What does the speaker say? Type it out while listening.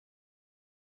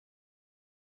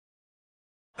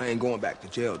I ain't going back to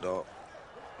jail, dog.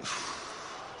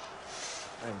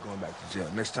 I ain't going back to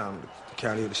jail. Next time the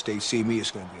county or the state see me,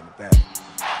 it's gonna be in the back.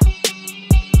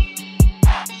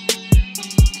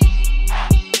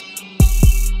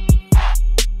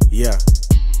 Yeah.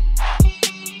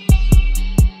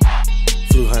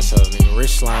 Fluhkunxhkos, nigga.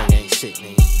 Rich slime ain't shit,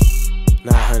 nigga.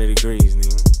 900 degrees, nigga.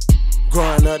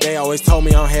 Growing up, they always told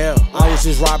me I'm hell. I was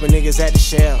just robbing niggas at the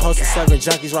shell. Posted 7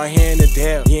 junkies right here in the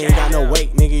Dale. You ain't got no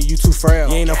weight, nigga, you too frail.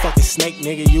 You ain't no fucking snake,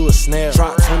 nigga, you a snail.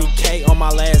 Drop 20K on my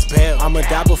last bail. I'ma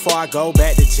die before I go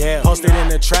back to jail. Posted in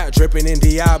the trap, dripping in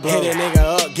Diablo. Hit a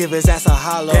nigga up, give his ass a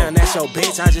hollow. Damn, that's your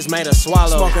bitch, I just made her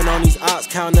swallow. Smoking on these ops,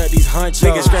 counting up these hunchos.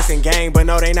 Niggas stressing gang, but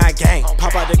no, they not gang.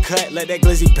 Pop out the cut, let that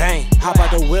glizzy bang. Hop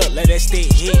out the whip, let that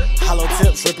stick hit. Hollow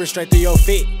tips, ripping straight through your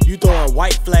feet. You throwing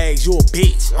white flags, you a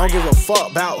bitch. I don't give a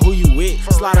fuck about who you with.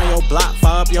 Slide on your block,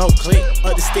 fire up your whole clique.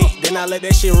 Up the stick, then I let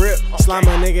that shit rip. Slime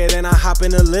a nigga, then I hop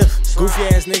in the lift. Goofy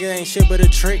ass nigga ain't shit but a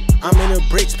trick. I'm in the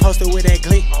bricks, posted with that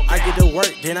click. I get to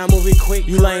work, then I move it quick.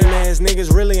 You lame ass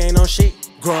niggas really ain't no shit.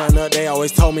 Growing up, they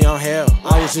always told me I'm hell.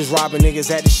 I was just robbing niggas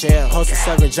at the shell. Posted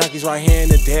 7 junkies right here in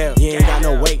the Dale. You ain't got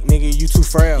no weight, nigga, you too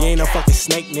frail. You ain't no fucking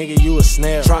snake, nigga, you a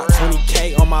snail. Drop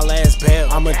 20K on my last bail.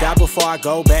 I'ma die before I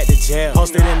go back to jail.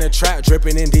 Posted in the trap,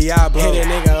 dripping in Diablo. Hit a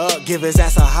nigga up, give his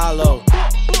ass a hollow.